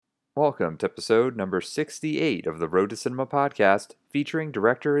Welcome to episode number 68 of the Road to Cinema podcast, featuring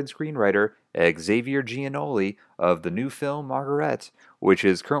director and screenwriter Xavier Giannoli of the new film Marguerite, which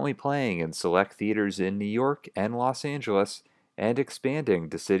is currently playing in select theaters in New York and Los Angeles and expanding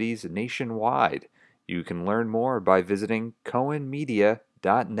to cities nationwide. You can learn more by visiting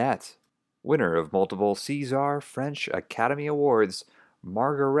cohenmedia.net. Winner of multiple César French Academy Awards,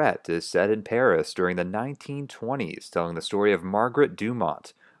 Marguerite is set in Paris during the 1920s, telling the story of Margaret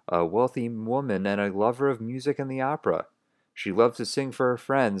Dumont, a wealthy woman and a lover of music and the opera. She loves to sing for her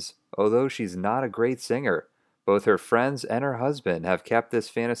friends, although she's not a great singer. Both her friends and her husband have kept this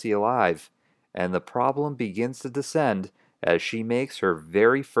fantasy alive, and the problem begins to descend as she makes her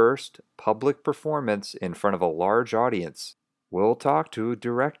very first public performance in front of a large audience. We'll talk to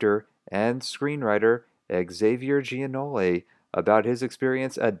director and screenwriter Xavier Giannoli about his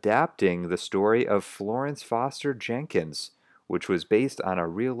experience adapting the story of Florence Foster Jenkins, which was based on a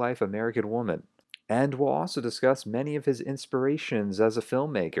real-life American woman. And we'll also discuss many of his inspirations as a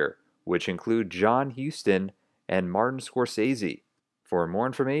filmmaker, which include John Huston and Martin Scorsese. For more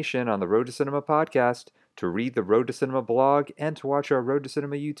information on the Road to Cinema podcast, to read the Road to Cinema blog, and to watch our Road to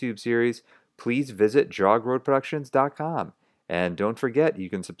Cinema YouTube series, please visit jogroadproductions.com. And don't forget, you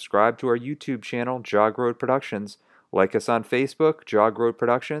can subscribe to our YouTube channel, Jog Road Productions, like us on Facebook, Jog Road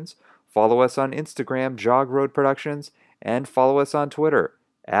Productions, follow us on Instagram, Jog Road Productions, and follow us on Twitter,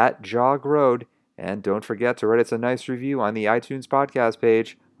 @JogRoad, and don't forget to write us a nice review on the iTunes podcast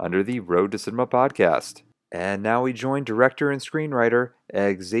page under the Road to Cinema podcast. And now we join director and screenwriter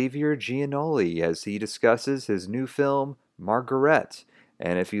Xavier Giannoli as he discusses his new film, Marguerite.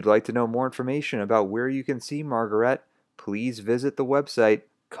 And if you'd like to know more information about where you can see Marguerite, please visit the website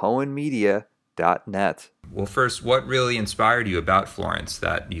cohenmedia.net. Well, first, what really inspired you about Florence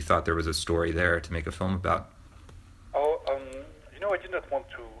that you thought there was a story there to make a film about? I did not want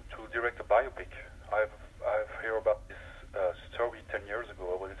to direct a biopic. I've heard about this story 10 years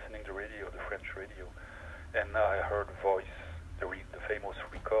ago. I was listening to the French radio, and I heard a voice, the famous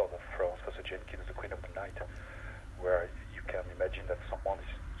record of Florence Foster Jenkins, The Queen of the Night, where you can imagine that someone is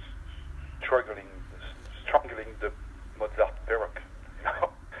strangling the Mozart baroque,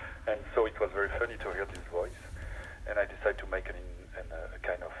 And so it was very funny to hear this voice, and I decided to make a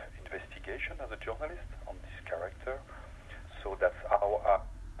kind of investigation as a journalist on this character. So that's how I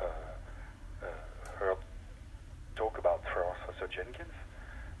heard talk about Florence Foster Jenkins,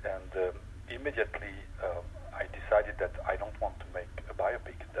 and immediately I decided that I don't want to make a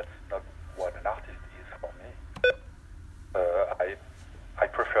biopic. That's not what an artist is for me. I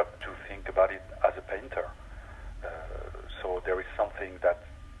prefer to think about it as a painter. So there is something that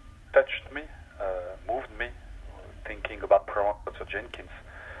touched me, moved me, thinking about Florence Foster Jenkins,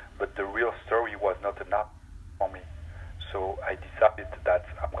 but the real story was not enough for me. So I decided that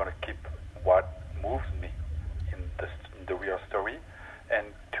I'm going to keep what moves me in the real story,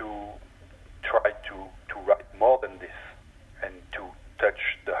 and to try to write more than this, and to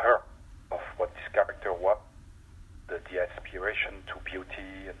touch the heart of what this character was, the aspiration to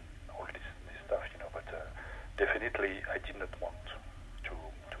beauty and all this stuff, But definitely I did not want to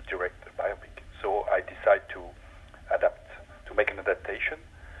direct a biopic. So I decided to make an adaptation,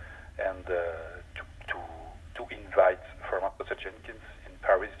 and to invite Florence Foster Jenkins in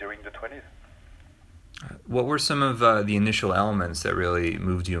Paris during the 20s. What were some of the initial elements that really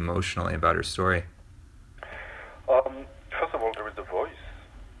moved you emotionally about her story? First of all, there is the voice,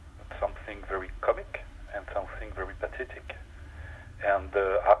 something very comic and something very pathetic. And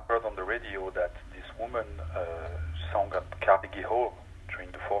I heard on the radio that this woman sang at Carnegie Hall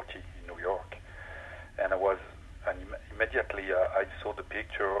during the 40s in New York. And immediately I saw the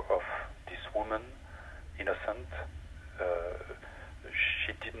picture of this woman, innocent.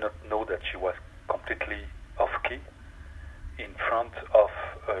 She did not know that she was completely off-key in front of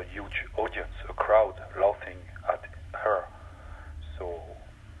a huge audience, a crowd laughing at her. So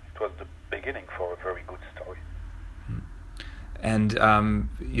it was the beginning for a very good story. And,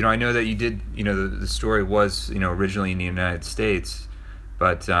 I know that you did, the story was, originally in the United States,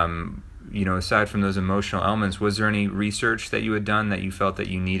 but, aside from those emotional elements, was there any research that you had done that you felt that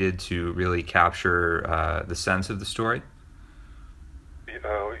you needed to really capture the sense of the story?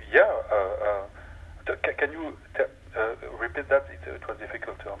 Can you repeat that? It was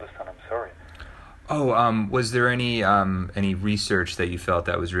difficult to understand. I'm sorry. Was there any research that you felt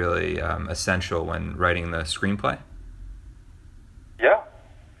that was really essential when writing the screenplay?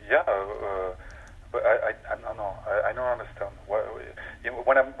 But I don't understand.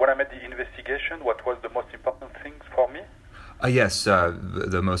 When I made the investigation, what was the most important thing for me? Yes,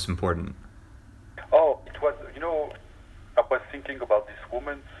 the most important. Oh, it was, I was thinking about this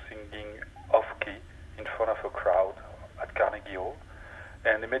woman a crowd at Carnegie Hall,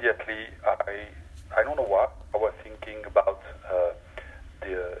 and immediately I don't know what I was thinking about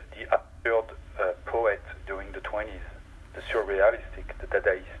the absurd poet during the 20s, the surrealistic, the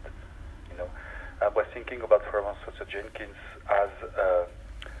Dadaist. You know, I was thinking about Florence Jenkins as a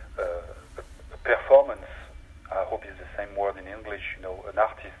performance. I hope it's the same word in English. You know, an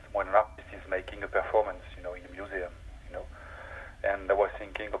artist, when an artist is making a performance, you know, in a museum. You know, and I was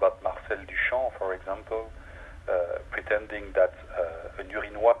thinking about Marcel Duchamp, for example, pretending that an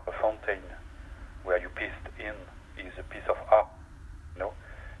urinoir, a fountain where you pissed in, is a piece of art. You know,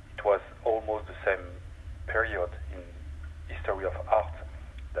 it was almost the same period in history of art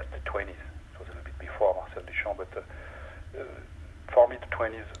that the 20s. It was a little bit before Marcel Duchamp, but for me the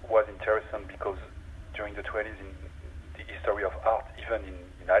 20s was interesting because during the 20s in the history of art, even in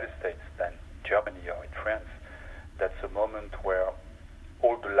the United States, then Germany or in France, that's a moment where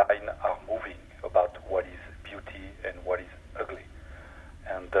all the lines are moving about what is beauty and what is ugly,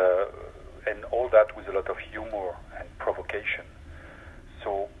 and all that with a lot of humor and provocation.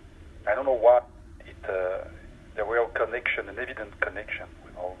 So I don't know why there were a connection, an evident connection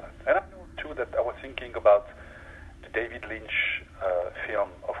with all that. And I know too that I was thinking about the David Lynch film,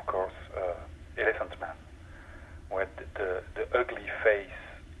 of course, Elephant Man, where the ugly face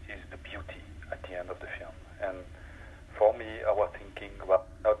is the beauty at the end of the film. And for me, I was thinking about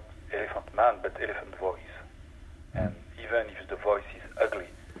not Elephant Man, but Elephant Voice. And even if the voice is ugly,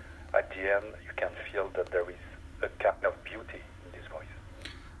 at the end you can feel that there is a kind of beauty in this voice.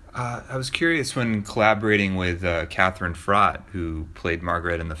 I was curious, when collaborating with Catherine Frott, who played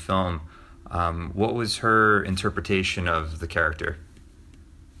Marguerite in the film, what was her interpretation of the character?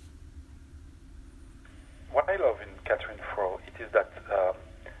 What I love in Catherine Frott, it is that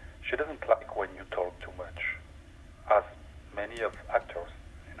she doesn't like when you talk too much, as many of actors,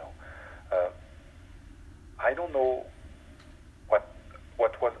 you know. I don't know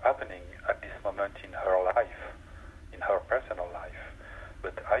what was happening at this moment in her life, in her personal life,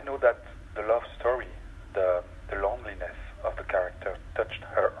 but I know that the love story, the loneliness of the character touched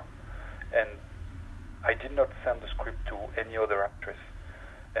her, and I did not send the script to any other actress.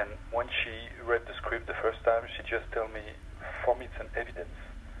 And when she read the script the first time, she just told me, for me it's an evidence.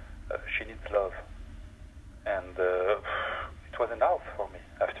 She needs love. And it was enough for me.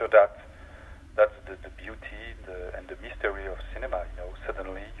 After that, that's the beauty and the mystery of cinema. You know,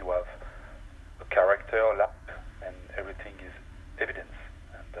 suddenly you have a character, a life, and everything is evidence.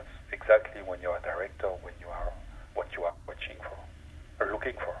 And that's exactly when you're a director, when you are what you are watching for, or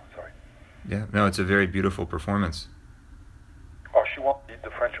looking for, sorry. Yeah, no, it's a very beautiful performance. Or she won the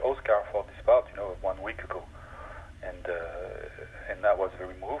French Oscar for this part, you know, 1 week ago, and I was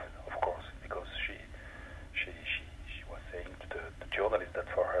very moved, of course, because she was saying to the journalist that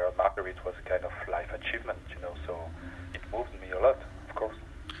for her Marguerite was a kind of life achievement, you know. So it moved me a lot, of course.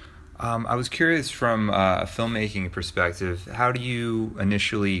 I was curious, from a filmmaking perspective, how do you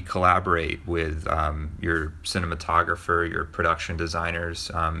initially collaborate with your cinematographer, your production designers?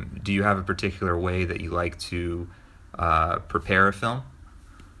 Do you have a particular way that you like to prepare a film?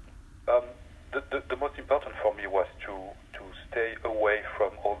 The most important for me was to stay away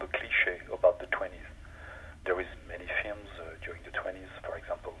from all the cliché about the 20s. There is many films during the 20s, for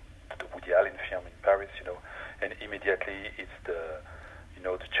example, the Woody Allen film in Paris, you know, and immediately it's the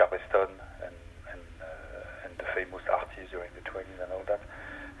Charleston and the famous artists during the 20s and all that.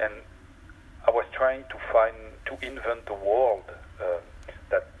 And I was trying to invent a world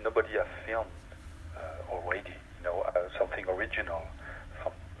that nobody has filmed already, you know, something original.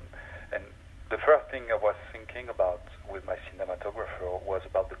 And the first thing I was thinking about with my cinematographer was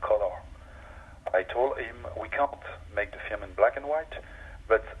about the color. I told him we can't make the film in black and white,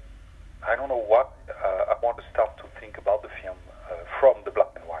 but I don't know what, I want to start to think about the film from the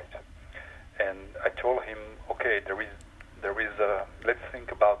black and white. And I told him, okay, there is let's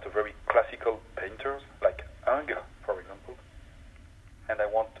think about the very classical painters, like Ingres, for example. And I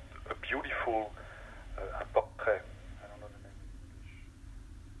want a beautiful portrait. I don't know the name in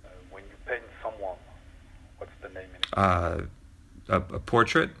English. When you paint someone, what's the name in English? A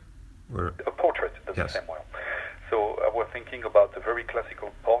portrait? Or... A portrait, that's yes. the same one. So I was thinking about a very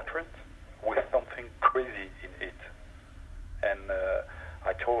classical portrait with something crazy in it. And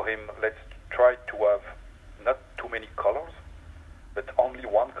I told him, let's try to have not too many colors, but only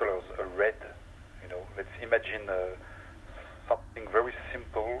one color, a red. You know, let's imagine something very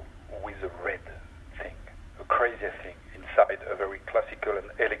simple with a red thing, a crazy thing inside a very classical and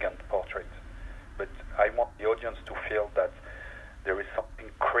elegant portrait. But I want the audience to feel that there is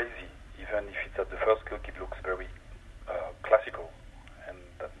something crazy, even if it's at the first look it looks very classical. And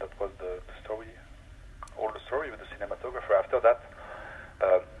that was the story, all the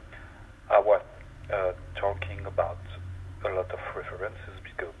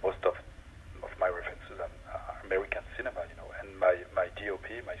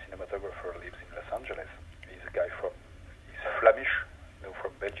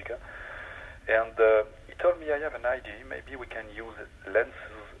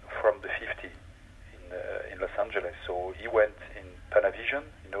vision,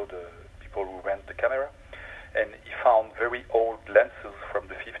 the people who rent the camera, and he found very old lenses from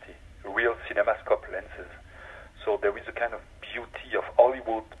the 50s, real cinemascope lenses. So there is a kind of beauty of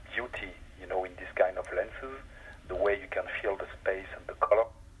Hollywood beauty, in this kind of lenses, the way you can feel the space and the color.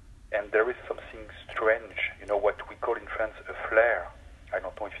 And there is something strange, what we call in France a flare. I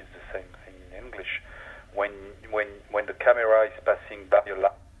don't know if it's the same thing in English. When the camera is passing by a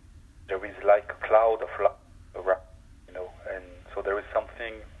light, there is like a cloud of light around, and so there is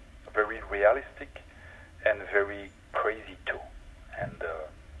something very realistic and very crazy too, and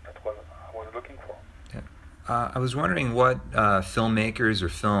that's what I was looking for. I was wondering what filmmakers or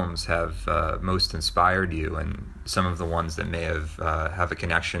films have most inspired you, and some of the ones that may have a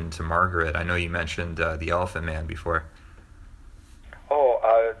connection to Marguerite. I know you mentioned The Elephant Man before.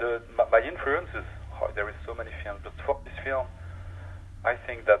 My influences, there is so many films, but for this film, I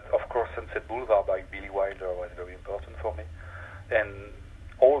think that, of course, Sunset Boulevard by Billy Wilder was very important for me, and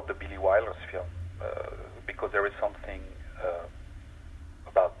all the Billy Wilder's films, because there is something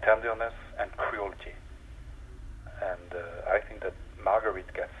about tenderness and cruelty. And I think that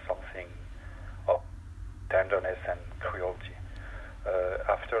Marguerite gets something of tenderness and cruelty.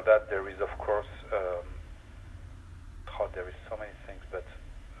 After that, there is, of course, there is so many things, but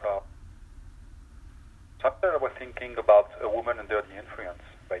sometimes I was thinking about A Woman Under the Influence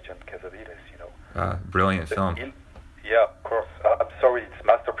by John Cassavetes, Brilliant film. Yeah, of course. I'm sorry, it's a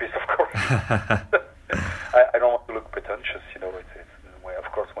masterpiece, of course. I don't want to look pretentious, it's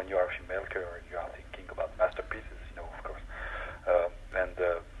of course, when you are a filmmaker, you are thinking about masterpieces, of course. And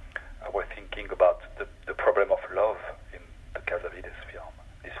I was thinking about the problem of love in the Cassavetes film.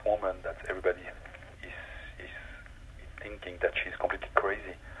 This woman that everybody is thinking that she's completely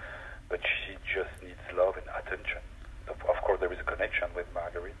crazy, but she just needs love and attention. Of course, there is a connection with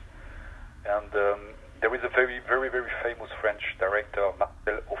Marguerite. And there is a very, very, very famous French director,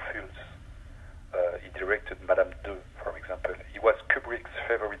 Marcel Ophuls. He directed Madame II, for example. He was Kubrick's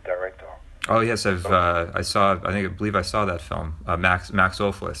favorite director. Oh yes, I believe I saw that film. Max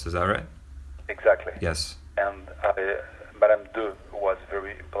Ophuls, is that right? Exactly. Yes. And Madame II was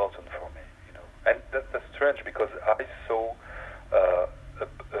very important for me, And that's strange because I saw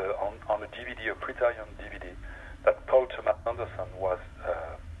on a DVD, a Criterion DVD, that Paul Thomas Anderson was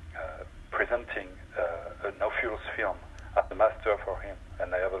presenting an Ophuls film as a master for him,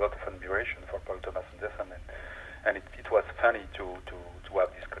 and I have a lot of admiration for Paul Thomas Anderson, and it was funny to have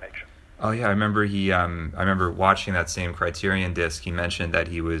this connection. Oh yeah, I remember watching that same Criterion disc. He mentioned that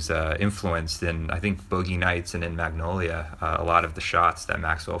he was influenced in, I think, Boogie Nights and in Magnolia, a lot of the shots that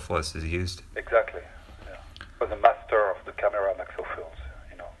Max Ophuls has used. Exactly. Yeah. He was a master of the camera, Max Ophuls,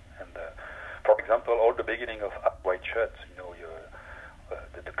 and for example, all the beginning of White Shut,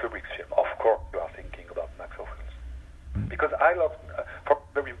 the Kubrick film, of course you are thinking about Max Ophuls. Because I love,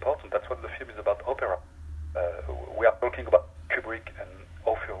 very important, that's what the film is about, opera. We are talking about Kubrick and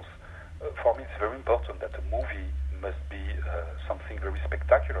Ophuls. For me, it's very important that a movie must be something very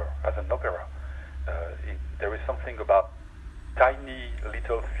spectacular as an opera. There is something about tiny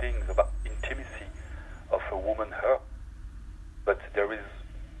little things, about intimacy of a woman hurt, but there is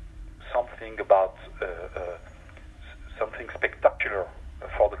something about something spectacular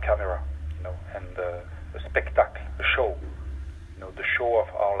for the camera, and a spectacle, a show, the show of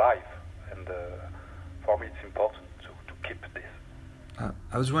our life. And for me, it's important to keep this.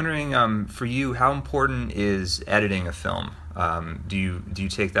 I was wondering, for you, how important is editing a film? Do you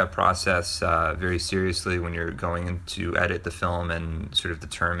take that process very seriously when you're going in to edit the film and sort of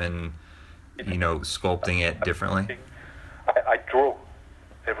determine, sculpting it differently? I draw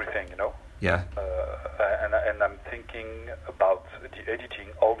everything, Yeah. And I'm thinking about the editing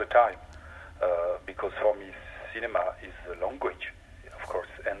all the time, because for me, cinema is a language, of course,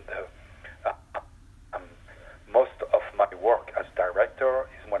 and most of my work as director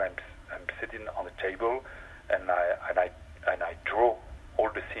is when I'm sitting on the table and I draw all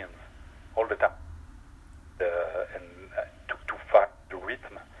the scenes all the time, and to find the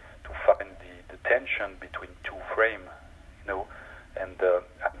rhythm, to find the tension between two frames, and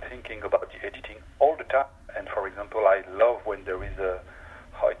I'm thinking about the editing all the time. And for example, I love when there is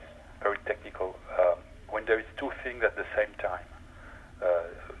it's very technical, when there is two things at the same time,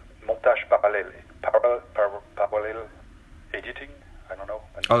 montage parallel editing, I don't know.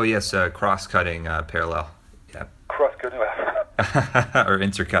 Oh yes, cross-cutting parallel. Yeah. Cross-cutting. Or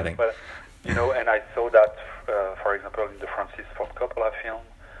intercutting. But, and I saw that, for example, in the Francis Ford Coppola film,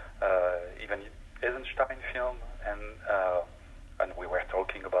 even Eisenstein film, and we were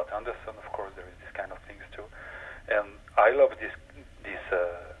talking about Anderson, of course, there is this kind of things too. And I love this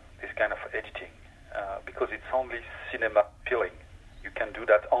kind of editing, because it's only cinema feeling. You can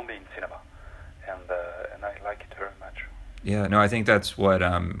that only in cinema, and I like it very much. Yeah, no, I think that's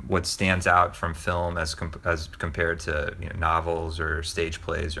what stands out from film as compared to novels or stage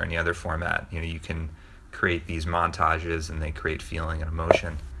plays or any other format. You can create these montages and they create feeling and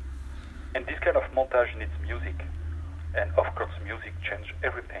emotion. And this kind of montage needs music, and of course, music changes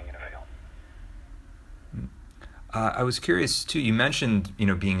everything in a film. I was curious too. You mentioned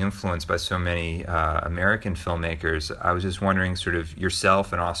being influenced by so many American filmmakers. I was just wondering, sort of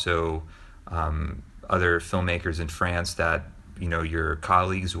yourself and also other filmmakers in France that you're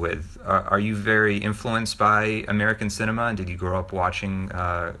colleagues with. Are you very influenced by American cinema, and did you grow up watching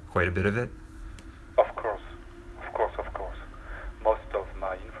quite a bit of it? Of course. Most of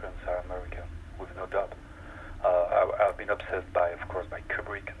my influence are American, with no doubt. I've been obsessed by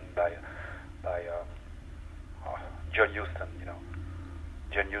Kubrick and by John Huston.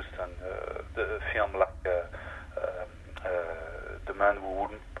 John Huston, the film like The Man Who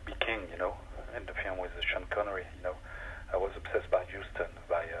Wouldn't Be King, and the film with Sean Connery. I was obsessed by Huston,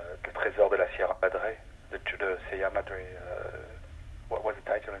 by Le Trésor de la Sierra Madre, the Sierra Madre. What was the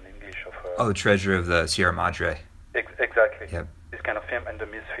title in English of? The Treasure of the Sierra Madre. Exactly. Yep. This kind of film, and The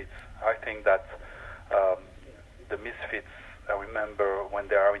Misfits. I think that The Misfits. I remember when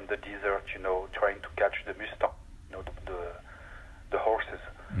they are in the desert, trying to catch the Mustang, the horses.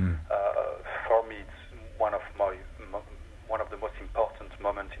 For me, it's one of the most important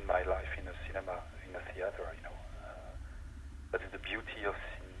moments in my life in a theater. That is the beauty of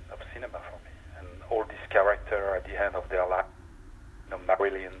cinema for me, and all these characters at the end of their life,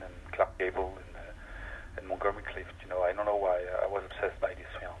 Marilyn and Clark Gable and Montgomery Clift. I don't know why I was obsessed by this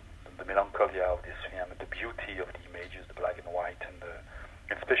film. The melancholia of this film, and the beauty of the images, the black and white, and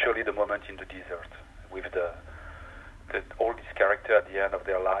especially the moment in the desert with all these characters at the end of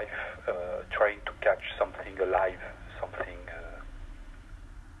their life trying to catch something alive, something.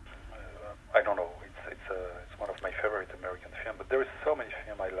 I don't know. It's one of my favorite American films. But there is so many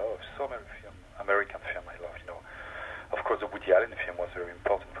films I love, so many American films I love. Of course, the Woody Allen film was very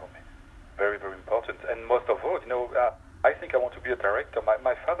important for me, very, very important. And most of all, I think I want to be a director.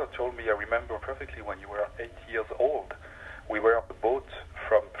 My father told me, I remember perfectly, when you were 8 years old, we were on a boat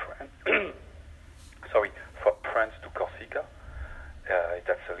from from France to Corsica.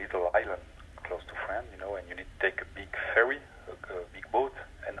 That's a little island close to France, and you need to take a big ferry, a big boat,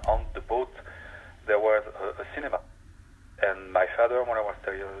 and on the boat there was a cinema. And my father, when I was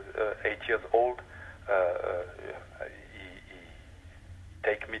 8 years old, he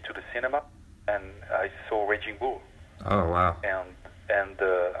take me to the cinema, and I saw Raging Bull. Oh wow! And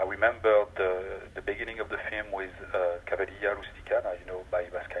I remember the beginning of the film with Cavalleria Rusticana, by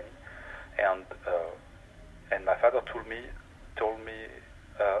Mascagni, and my father told me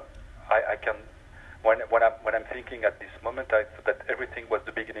I can when I'm thinking at this moment, I thought that everything was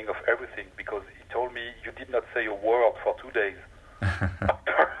the beginning of everything, because he told me, you did not say a word for 2 days.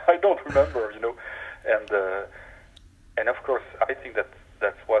 I don't remember, and of course I think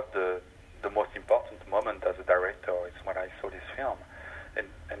that was the most important moment as a director. It's when I saw this film, and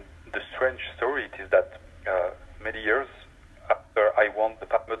the strange story it is that many years after I won the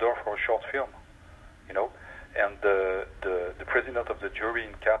Palme d'Or for a short film, and the president of the jury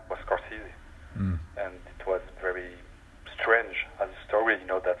in Cannes was Scorsese, and it was very strange as a story.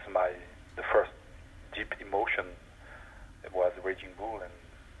 That's the first deep emotion. It was Raging Bull, and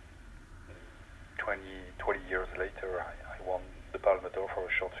 20 years later I won the Palme d'Or for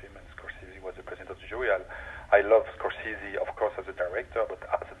a short film, and Scorsese was the president of the jury. I love Scorsese, of course, as a director, but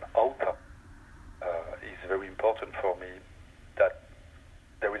as an author, it's very important for me that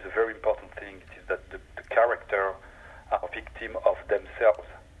there is a very important thing. It is that the character are victim of themselves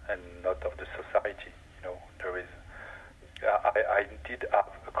and not of the society. There is. I did have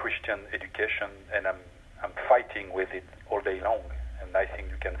a Christian education, and I'm fighting with it all day long, and I think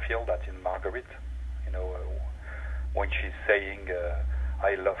you can feel that in Marguerite. When she's saying,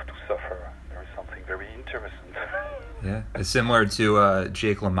 "I love to suffer," there is something very interesting. Yeah, it's similar to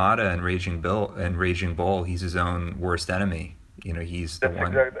Jake LaMotta in Raging Bull. He's his own worst enemy. He's the one.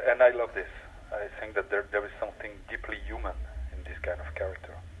 Exactly, and I love this. I think that there is something deeply human in this kind of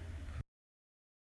character.